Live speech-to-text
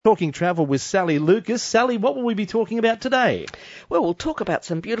Talking travel with Sally Lucas. Sally, what will we be talking about today? Well, we'll talk about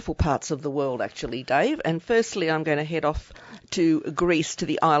some beautiful parts of the world, actually, Dave. And firstly, I'm going to head off to Greece, to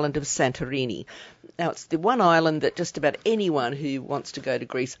the island of Santorini. Now, it's the one island that just about anyone who wants to go to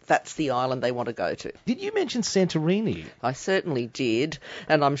Greece, that's the island they want to go to. Did you mention Santorini? I certainly did,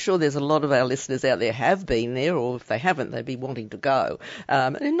 and I'm sure there's a lot of our listeners out there have been there, or if they haven't, they'd be wanting to go.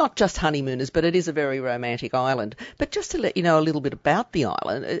 And not just honeymooners, but it is a very romantic island. But just to let you know a little bit about the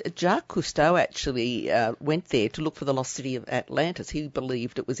island, Jacques Cousteau actually went there to look for the lost city of Atlantis. He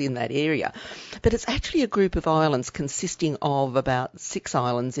believed it was in that area. But it's actually a group of islands consisting of about 6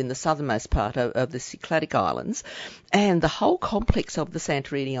 islands in the southernmost part of the Cycladic Islands, and the whole complex of the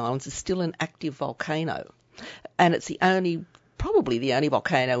Santorini Islands is still an active volcano, and it's probably the only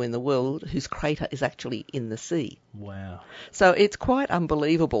volcano in the world whose crater is actually in the sea. Wow. So it's quite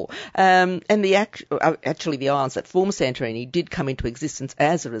unbelievable. And actually the islands that form Santorini did come into existence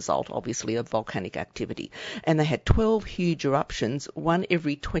as a result, obviously, of volcanic activity. And they had 12 huge eruptions, one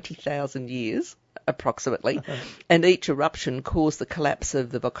every 20,000 years, approximately, and each eruption caused the collapse of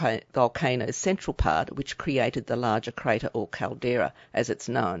the volcano's central part, which created the larger crater, or caldera, as it's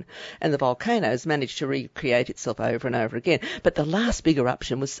known. And the volcano's managed to recreate itself over and over again. But the last big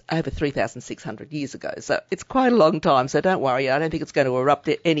eruption was over 3,600 years ago, so it's quite a long time, so don't worry, I don't think it's going to erupt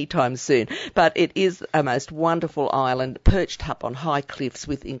anytime soon. But it is a most wonderful island, perched up on high cliffs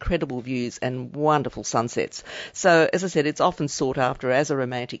with incredible views and wonderful sunsets. So, as I said, it's often sought after as a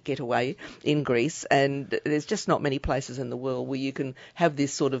romantic getaway in Greece. And there's just not many places in the world where you can have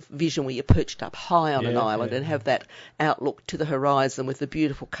this sort of vision where you're perched up high on an island and have that outlook to the horizon with the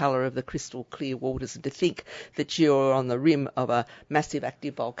beautiful colour of the crystal clear waters, and to think that you're on the rim of a massive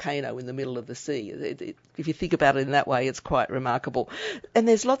active volcano in the middle of the sea. If you think about it in that way, it's quite remarkable. And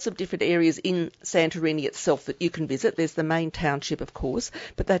there's lots of different areas in Santorini itself that you can visit. There's the main township, of course,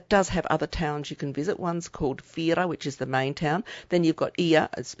 but that does have other towns you can visit. One's called Fira, which is the main town. Then you've got Ia,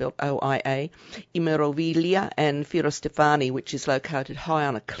 it's spelled O-I-A, Meroviglia, and Firostefani, which is located high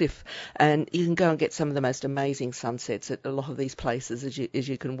on a cliff. And you can go and get some of the most amazing sunsets at a lot of these places, as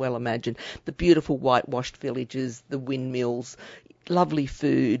you can well imagine. The beautiful whitewashed villages, the windmills, lovely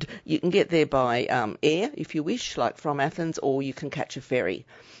food. You can get there by air, if you wish, like from Athens, or you can catch a ferry.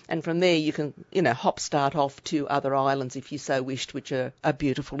 And from there you can, start off to other islands if you so wished, which are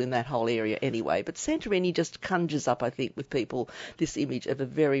beautiful in that whole area anyway. But Santorini just conjures up, I think, with people this image of a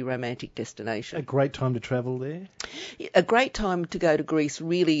very romantic destination. A great time to travel there? A great time to go to Greece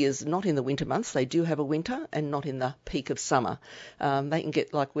really is not in the winter months. They do have a winter, and not in the peak of summer. They can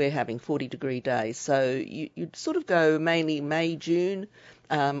get, like we're having, 40-degree days. So you'd sort of go mainly May, June,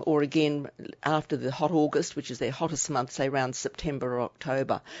 or again after the hot August, which is their hottest month, say around September or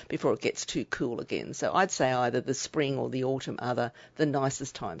October, before it gets too cool again. So I'd say either the spring or the autumn are the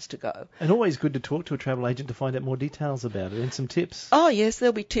nicest times to go. And always good to talk to a travel agent to find out more details about it and some tips. Oh yes,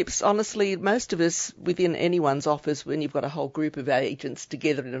 there'll be tips. Honestly, most of us within anyone's office, when you've got a whole group of agents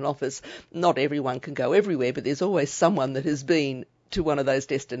together in an office, not everyone can go everywhere, but there's always someone that has been to one of those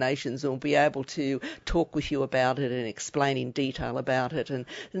destinations and will be able to talk with you about it and explain in detail about it. And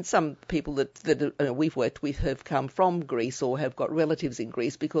some people that we've worked with have come from Greece or have got relatives in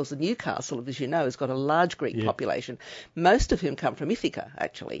Greece, because Newcastle, as you know, has got a large Greek population, most of whom come from Ithaca,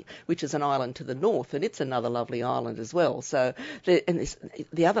 actually, which is an island to the north, and it's another lovely island as well. So,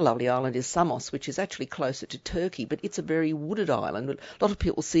 the other lovely island is Samos, which is actually closer to Turkey, but it's a very wooded island. A lot of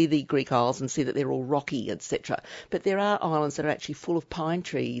people see the Greek Isles and see that they're all rocky, etc. But there are islands that are actually full of pine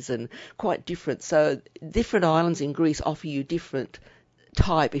trees and quite different. So different islands in Greece offer you different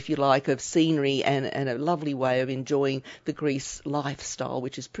type, if you like, of scenery and a lovely way of enjoying the Greece lifestyle,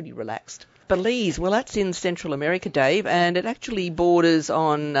 which is pretty relaxed. Belize, well, that's in Central America, Dave, and it actually borders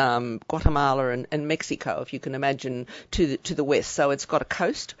on Guatemala and Mexico, if you can imagine, to the west. So it's got a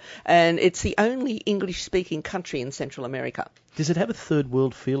coast, and it's the only English-speaking country in Central America. Does it have a third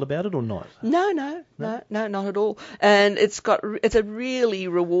world feel about it or not? No, not at all. And it's a really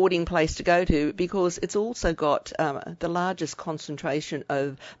rewarding place to go to, because it's also got the largest concentration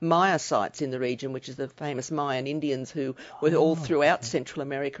of Maya sites in the region, which is the famous Mayan Indians who were all throughout Central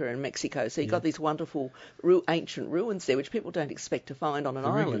America and Mexico. So you've got these wonderful ancient ruins there, which people don't expect to find on an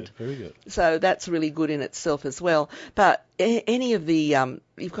island. Very good. So that's really good in itself as well. But any of the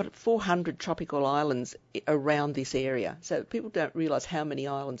you've got 400 tropical islands around this area. So people don't realise how many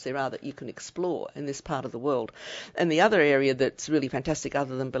islands there are that you can explore in this part of the world. And the other area that's really fantastic,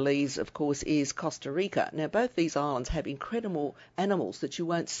 other than Belize, of course, is Costa Rica. Now, both these islands have incredible animals that you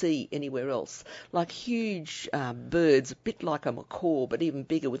won't see anywhere else, like huge birds, a bit like a macaw, but even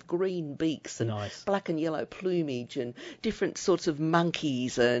bigger, with green beaks and Nice. black and yellow plumage, and different sorts of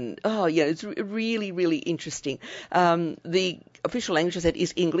monkeys. And, it's really, really interesting. The official language, I said,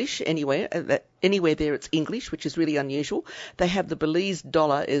 is English anywhere. Anywhere there it's English, which is really unusual. They have the Belize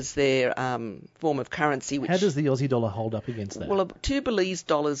dollar as their form of currency. How does the Aussie dollar hold up against that? Well, 2 Belize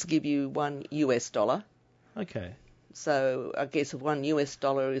dollars give you $1 US. Okay. So I guess $1 US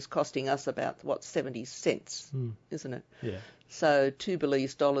is costing us about, 70 cents, isn't it? Yeah. So 2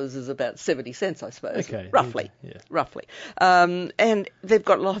 Belize dollars is about 70 cents, I suppose, Okay. roughly. Yeah. Roughly. And they've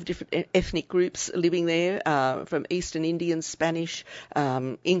got a lot of different ethnic groups living there, from Eastern Indians, Spanish,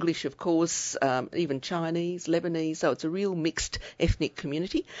 English, of course, even Chinese, Lebanese. So it's a real mixed ethnic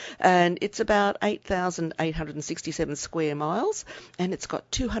community. And it's about 8,867 square miles, and it's got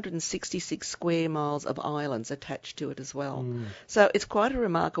 266 square miles of islands attached to it as well. So it's quite a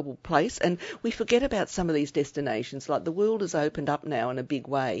remarkable place, and we forget about some of these destinations. Like, the world has opened up now in a big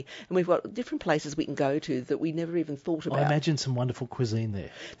way, and we've got different places we can go to that we never even thought about. I imagine some wonderful cuisine there.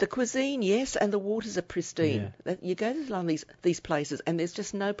 The cuisine, yes, and the waters are pristine. You go to some of these places and there's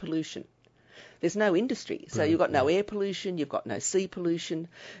just no pollution. There's no industry, so you've got no air pollution, you've got no sea pollution,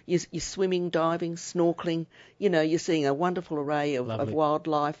 you're swimming, diving, snorkeling, you're seeing a wonderful array of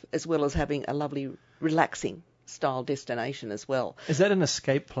wildlife, as well as having a lovely, relaxing style destination as well. Is that an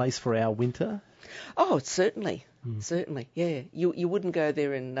escape place for our winter? Oh, certainly. Certainly, yeah. You wouldn't go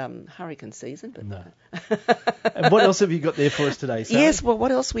there in hurricane season, but no. And what else have you got there for us today, Sally? Yes, well,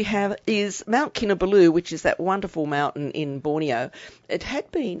 what else we have is Mount Kinabalu, which is that wonderful mountain in Borneo. It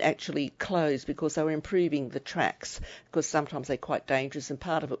had been actually closed because they were improving the tracks, because sometimes they're quite dangerous, and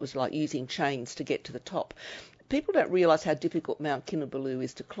part of it was like using chains to get to the top. People don't realise how difficult Mount Kinabalu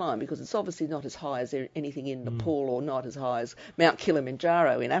is to climb, because it's obviously not as high as anything in Nepal, or not as high as Mount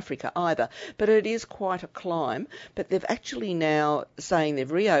Kilimanjaro in Africa either. But it is quite a climb. But they've actually now saying they've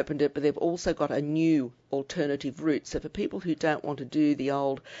reopened it, but they've also got a new alternative route. So for people who don't want to do the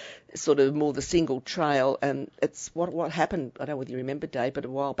old sort of more the single trail, and it's what happened, I don't know whether you remember, Dave, but a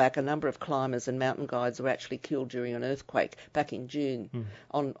while back a number of climbers and mountain guides were actually killed during an earthquake back in June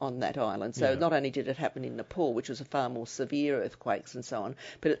on that island. So not only did it happen in Nepal, which was a far more severe earthquakes and so on,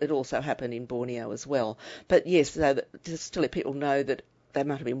 but it also happened in Borneo as well. But yes, so just to let people know that they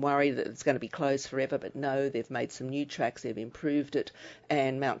might have been worried that it's going to be closed forever, but no, they've made some new tracks, they've improved it,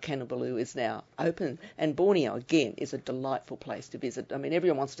 and Mount Kinabalu is now open. And Borneo, again, is a delightful place to visit. I mean,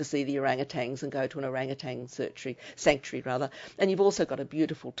 everyone wants to see the orangutans and go to an orangutan sanctuary, and you've also got a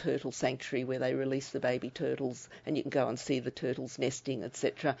beautiful turtle sanctuary where they release the baby turtles, and you can go and see the turtles nesting,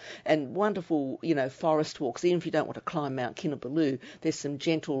 etc. And wonderful, forest walks. Even if you don't want to climb Mount Kinabalu, there's some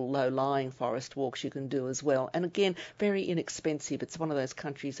gentle, low-lying forest walks you can do as well. And again, very inexpensive. It's one of those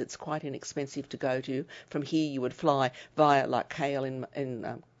countries that's quite inexpensive to go to. From here you would fly via like KL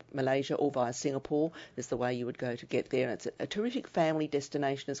in Malaysia, or via Singapore is the way you would go to get there. And it's a terrific family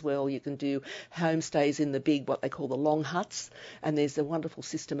destination as well. You can do homestays in the big, what they call the long huts, and there's a wonderful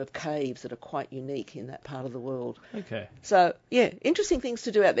system of caves that are quite unique in that part of the world. Okay. So yeah, interesting things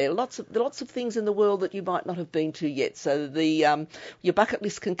to do out there. Lots of things in the world that you might not have been to yet. So the your bucket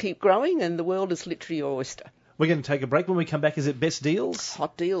list can keep growing, and the world is literally your oyster. We're going to take a break. When we come back, is it best deals?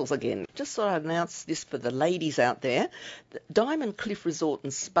 Hot deals again. Just thought I'd announce this for the ladies out there. Diamond Cliff Resort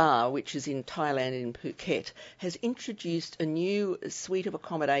and Spa, which is in Thailand in Phuket, has introduced a new suite of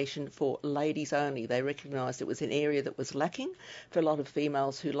accommodation for ladies only. They recognised it was an area that was lacking for a lot of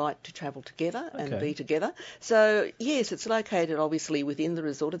females who like to travel together and be together. So, yes, it's located obviously within the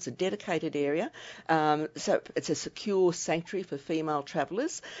resort. It's a dedicated area. So it's a secure sanctuary for female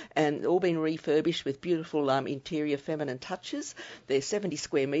travellers, and all been refurbished with beautiful interior feminine touches. They're 70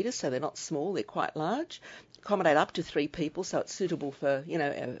 square metres, so they're not small, they're quite large. Accommodate up to 3 people, so it's suitable for,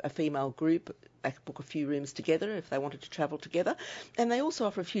 a female group. They could book a few rooms together if they wanted to travel together. And they also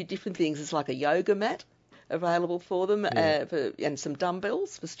offer a few different things. It's like a yoga mat available for them, and some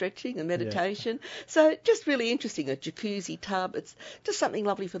dumbbells for stretching and meditation. So just really interesting. A jacuzzi tub. It's just something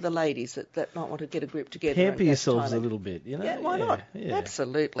lovely for the ladies that might want to get a group together. Pamper yourselves a little bit, Yeah, why not? Yeah.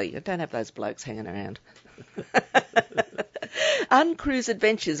 Absolutely. Don't have those blokes hanging around. Uncruise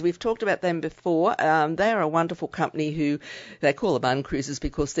Adventures, we've talked about them before. They are a wonderful company who, they call them uncruises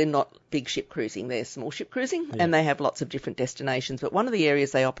because they're not big ship cruising, they're small ship cruising, and they have lots of different destinations. But one of the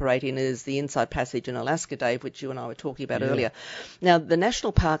areas they operate in is the Inside Passage in Alaska, Dave, which you and I were talking about earlier. Now, the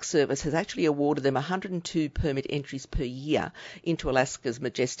National Park Service has actually awarded them 102 permit entries per year into Alaska's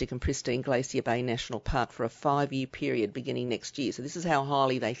majestic and pristine Glacier Bay National Park for a 5-year period beginning next year. So this is how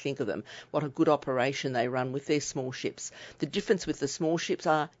highly they think of them, what a good operation they run with their small ships. The difference with the small ships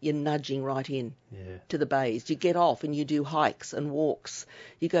are you're nudging right in to the bays. You get off and you do hikes and walks.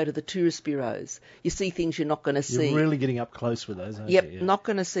 You go to the tourist bureaus. You see things you're not going to see. You're really getting up close with those, aren't you? Yep, not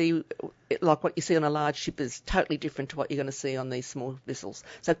going to see, like what you see on a large ship is totally different to what you're going to see on these small vessels.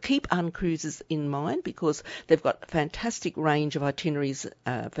 So keep uncruises in mind because they've got a fantastic range of itineraries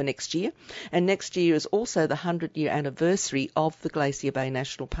for next year. And next year is also the 100-year anniversary of the Glacier Bay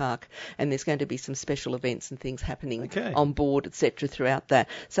National Park, and there's going to be some special events and things happening on board, etc., throughout that.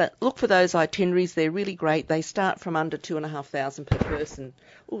 So look for those itineraries. They're really great. They start from under $2,500 per person.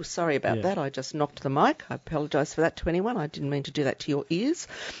 Oh, sorry about that. I just knocked the mic. I apologise for that to anyone. I didn't mean to do that to your ears.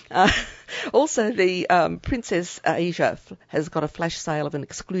 Also, the Princess Asia has got a flash sale of an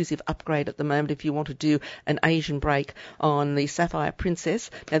exclusive upgrade at the moment if you want to do an Asian break on the Sapphire Princess.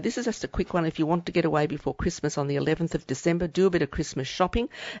 Now, this is just a quick one. If you want to get away before Christmas on the 11th of December, do a bit of Christmas shopping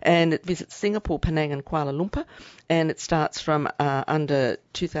and visit Singapore, Penang and Kuala Lumpur. And it starts from under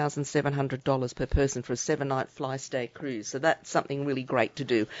 $2,700 per person for a 7-night fly-stay cruise. So that's something really great to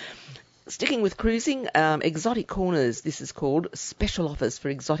do. Sticking with cruising, Exotic Corners, this is called, special offers for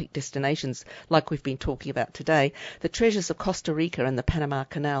exotic destinations like we've been talking about today. The Treasures of Costa Rica and the Panama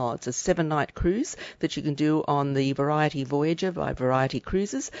Canal. It's a 7-night cruise that you can do on the Variety Voyager by Variety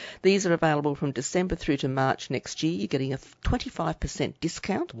Cruises. These are available from December through to March next year. You're getting a 25%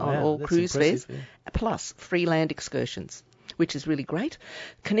 discount on all cruise fares, plus free land excursions, which is really great.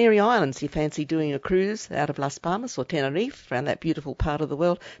 Canary Islands, you fancy doing a cruise out of Las Palmas or Tenerife, around that beautiful part of the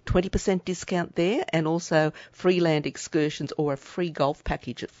world, 20% discount there, and also free land excursions or a free golf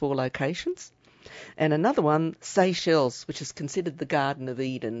package at 4 locations. And another one, Seychelles, which is considered the Garden of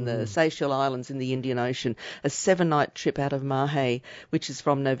Eden, the Seychelles Islands in the Indian Ocean, a 7-night trip out of Mahe, which is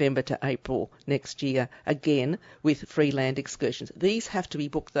from November to April next year, again with free land excursions. These have to be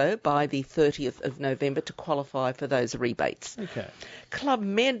booked, though, by the 30th of November to qualify for those rebates. Okay. Club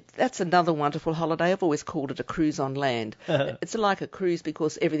Med, that's another wonderful holiday. I've always called it a cruise on land. It's like a cruise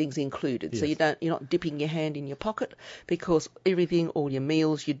because everything's included. So you're not dipping your hand in your pocket because everything, all your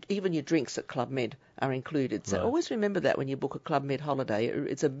meals, even your drinks at Club Med are included. So always remember that when you book a Club Med holiday.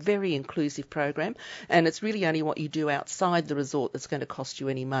 It's a very inclusive program, and it's really only what you do outside the resort that's going to cost you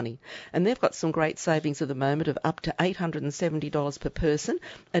any money. And they've got some great savings at the moment of up to $870 per person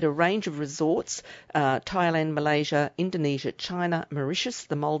at a range of resorts, Thailand, Malaysia, Indonesia, China, Mauritius,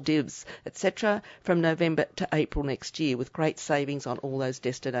 the Maldives, etc., from November to April next year, with great savings on all those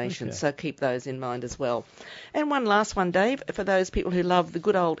destinations. So keep those in mind as well. And one last one, Dave, for those people who love the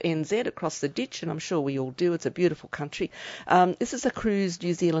good old NZ across the ditch, and I'm sure we all do. It's a beautiful country. This is a cruise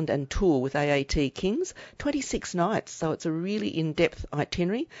New Zealand and tour with AAT Kings, 26 nights, so it's a really in-depth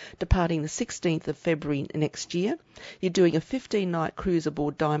itinerary, departing the 16th of February next year. You're doing a 15-night cruise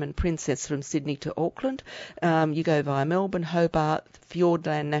aboard Diamond Princess from Sydney to Auckland. You go via Melbourne, Hobart,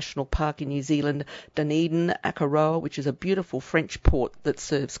 Fiordland National Park in New Zealand, Dunedin, Akaroa, which is a beautiful French port that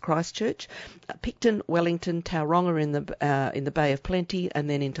serves Christchurch, Picton, Wellington, Tauranga in the Bay of Plenty, and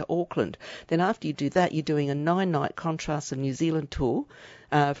then into Auckland. Then after you do that, you're doing a 9-night Contrasts of New Zealand tour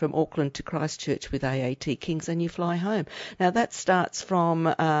from Auckland to Christchurch with AAT Kings, and you fly home. Now, that starts from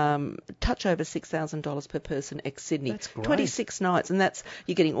touch over $6,000 per person ex-Sydney. That's great. 26 nights, and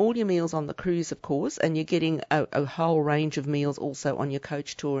you're getting all your meals on the cruise, of course, and you're getting a whole range of meals also on your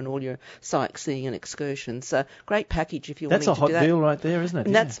coach tour and all your sightseeing and excursions. So, great package if you're wanting to do that. That's a hot deal right there, isn't it?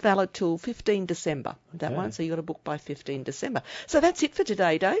 And that's valid till 15 December, that one, so you've got to book by 15 December. So that's it for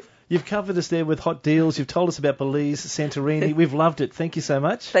today, Dave. You've covered us there with hot deals. You've told us about Belize, Santorini. We've loved it. Thank you so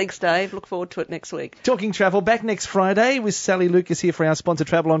much. Thanks, Dave. Look forward to it next week. Talking Travel back next Friday with Sally Lucas here for our sponsor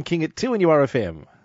Travel on King at 2 and URFM.